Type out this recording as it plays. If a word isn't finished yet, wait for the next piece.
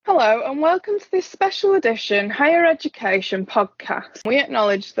Hello and welcome to this special edition Higher Education podcast. We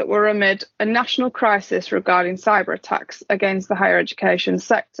acknowledge that we're amid a national crisis regarding cyber attacks against the higher education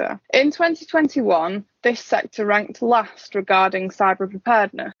sector. In 2021, this sector ranked last regarding cyber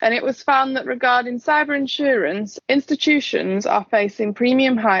preparedness, and it was found that regarding cyber insurance, institutions are facing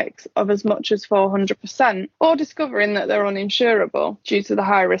premium hikes of as much as 400%, or discovering that they're uninsurable due to the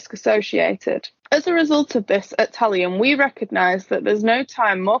high risk associated. As a result of this, at Talion, we recognise that there's no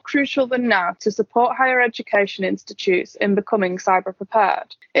time more crucial than now to support higher education institutes in becoming cyber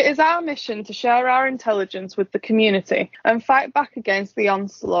prepared. It is our mission to share our intelligence with the community and fight back against the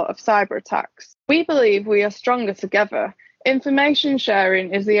onslaught of cyber attacks. We believe we are stronger together. Information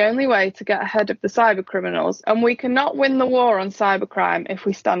sharing is the only way to get ahead of the cyber criminals, and we cannot win the war on cybercrime if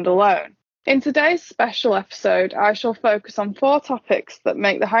we stand alone. In today's special episode, I shall focus on 4 topics that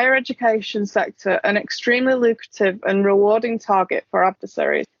make the higher education sector an extremely lucrative and rewarding target for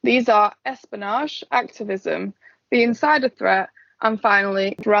adversaries. These are espionage, activism, the insider threat, and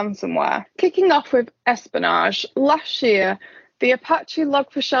finally, ransomware. Kicking off with espionage, last year, the Apache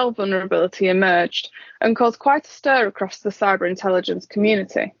Log4Shell vulnerability emerged and caused quite a stir across the cyber intelligence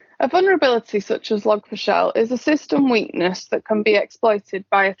community. A vulnerability such as Log4Shell is a system weakness that can be exploited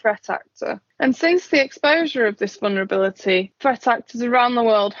by a threat actor. And since the exposure of this vulnerability, threat actors around the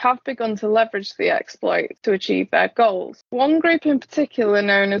world have begun to leverage the exploit to achieve their goals. One group in particular,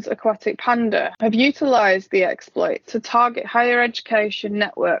 known as Aquatic Panda, have utilised the exploit to target higher education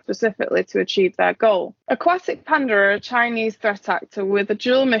networks specifically to achieve their goal. Aquatic Panda are a Chinese threat actor with a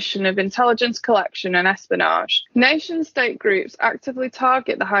dual mission of intelligence collection and espionage. Nation-state groups actively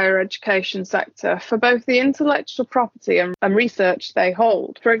target the higher education sector for both the intellectual property and research they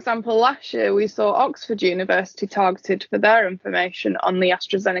hold. For example, last year we saw Oxford University targeted for their information on the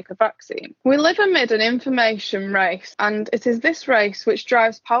AstraZeneca vaccine. We live amid an information race, and it is this race which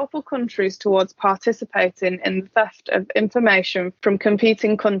drives powerful countries towards participating in the theft of information from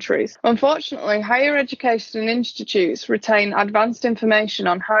competing countries. Unfortunately, higher education institutes retain advanced information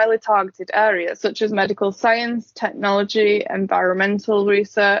on highly targeted areas such as medical science, technology, environmental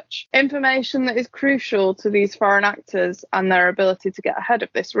research, information that is crucial to these foreign actors and their ability to get ahead of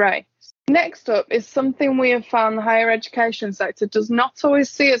this race. Next up is something we have found the higher education sector does not always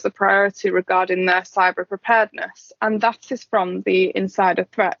see as a priority regarding their cyber preparedness, and that is from the insider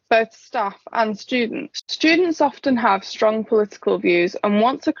threat, both staff and students. Students often have strong political views and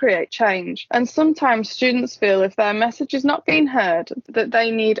want to create change, and sometimes students feel if their message is not being heard, that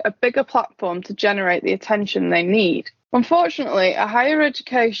they need a bigger platform to generate the attention they need. Unfortunately, a higher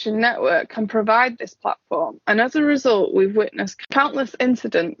education network can provide this platform, and as a result, we've witnessed countless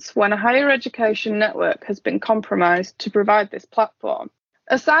incidents when a higher education network has been compromised to provide this platform.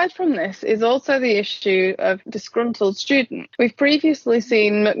 Aside from this is also the issue of disgruntled students. We've previously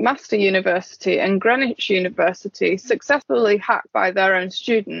seen McMaster University and Greenwich University successfully hacked by their own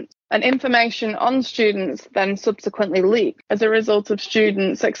students, and information on students then subsequently leaked as a result of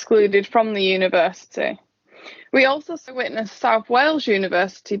students excluded from the university. We also witnessed South Wales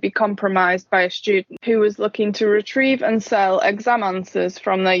University be compromised by a student who was looking to retrieve and sell exam answers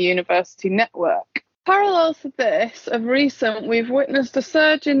from their university network. Parallel to this, of recent, we've witnessed a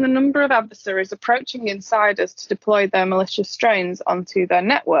surge in the number of adversaries approaching insiders to deploy their malicious strains onto their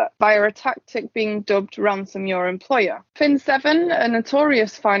network via a tactic being dubbed ransom your employer. Fin7, a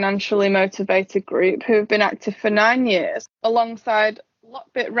notorious financially motivated group who have been active for 9 years, alongside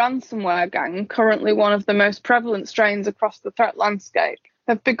Lockbit ransomware gang, currently one of the most prevalent strains across the threat landscape,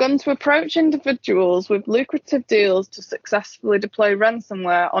 have begun to approach individuals with lucrative deals to successfully deploy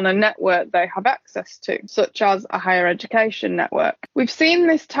ransomware on a network they have access to, such as a higher education network. We've seen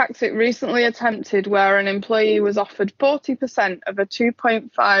this tactic recently attempted where an employee was offered 40% of a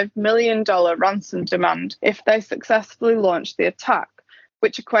 $2.5 million ransom demand if they successfully launched the attack,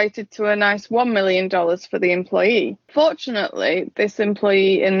 which equated to a nice $1 million for the employee. Fortunately, this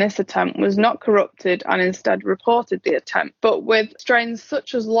employee in this attempt was not corrupted and instead reported the attempt. But with strains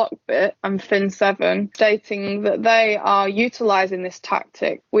such as Lockbit and Fin7 stating that they are utilising this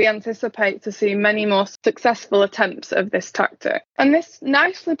tactic, we anticipate to see many more successful attempts of this tactic. And this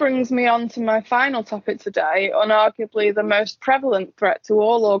nicely brings me on to my final topic today, on arguably the most prevalent threat to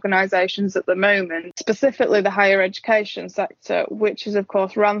all organisations at the moment, specifically the higher education sector, which is of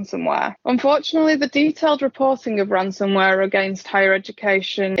course ransomware. Unfortunately, the detailed reporting of ransomware against higher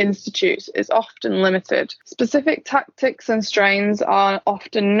education institutes is often limited. Specific tactics and strains are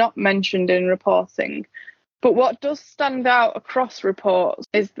often not mentioned in reporting, But what does stand out across reports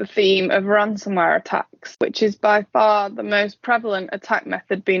is the theme of ransomware attacks, which is by far the most prevalent attack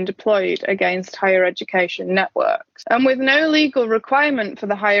method being deployed against higher education networks. And with no legal requirement for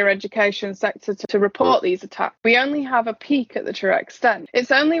the higher education sector to report these attacks, we only have a peek at the true extent.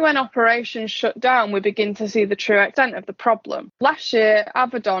 It's only when operations shut down we begin to see the true extent of the problem. Last year,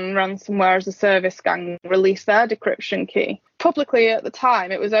 Avedon Ransomware as a Service gang released their decryption key. Publicly at the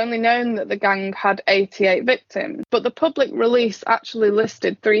time, it was only known that the gang had 88 victims, but the public release actually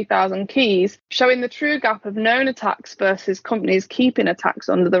listed 3,000 keys, showing the true gap of known attacks versus companies keeping attacks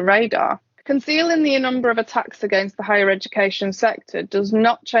under the radar. Concealing the number of attacks against the higher education sector does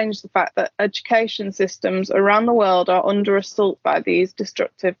not change the fact that education systems around the world are under assault by these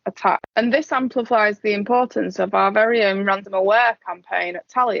destructive attacks. And this amplifies the importance of our very own ransomware campaign at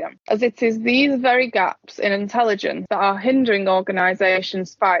Talion, as it is these very gaps in intelligence that are hindering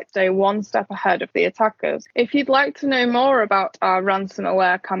organisations' fight to stay one step ahead of the attackers. If you'd like to know more about our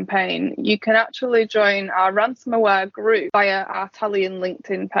ransomware campaign, you can actually join our ransomware group via our Talion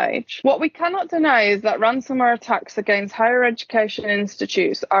LinkedIn page. What we cannot deny is that ransomware attacks against higher education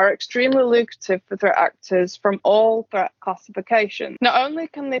institutes are extremely lucrative for threat actors from all threat classifications. Not only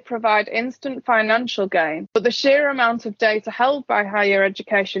can they provide instant financial gain, but the sheer amount of data held by higher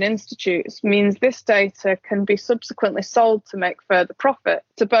education institutes means this data can be subsequently sold to make further profit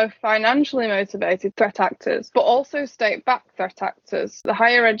to both financially motivated threat actors, but also state-backed threat actors. The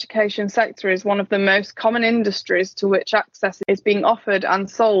higher education sector is one of the most common industries to which access is being offered and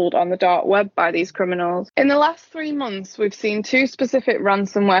sold on the dark web by these criminals. In the last 3 months, we've seen 2 specific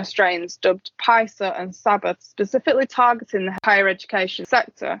ransomware strains dubbed Pisa and Sabbath, specifically targeting the higher education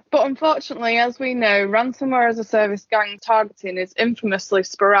sector. But unfortunately, as we know, ransomware as a service gang targeting is infamously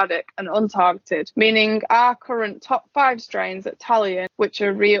sporadic and untargeted, meaning our current top 5 strains at Talion, which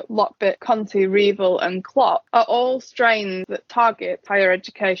are Real, Lockbit, Conti, Revel and Clop, are all strains that target higher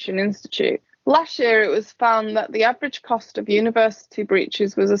education institutes. Last year, it was found that the average cost of university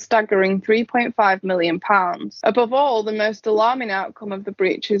breaches was a staggering £3.5 million. Above all, the most alarming outcome of the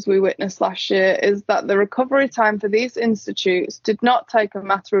breaches we witnessed last year is that the recovery time for these institutes did not take a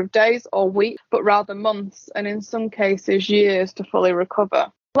matter of days or weeks, but rather months, and in some cases years to fully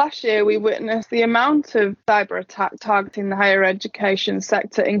recover. Last year, we witnessed the amount of cyber attacks targeting the higher education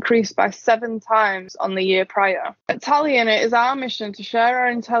sector increased by 7 times on the year prior. At Talion, it is our mission to share our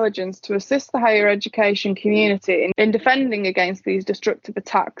intelligence to assist the higher education community in defending against these destructive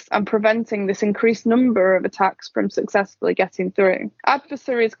attacks and preventing this increased number of attacks from successfully getting through.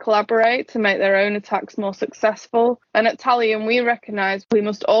 Adversaries collaborate to make their own attacks more successful, and at Talion, we recognise we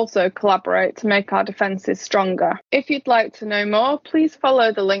must also collaborate to make our defences stronger. If you'd like to know more, please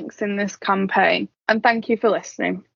follow the links in this campaign, and thank you for listening.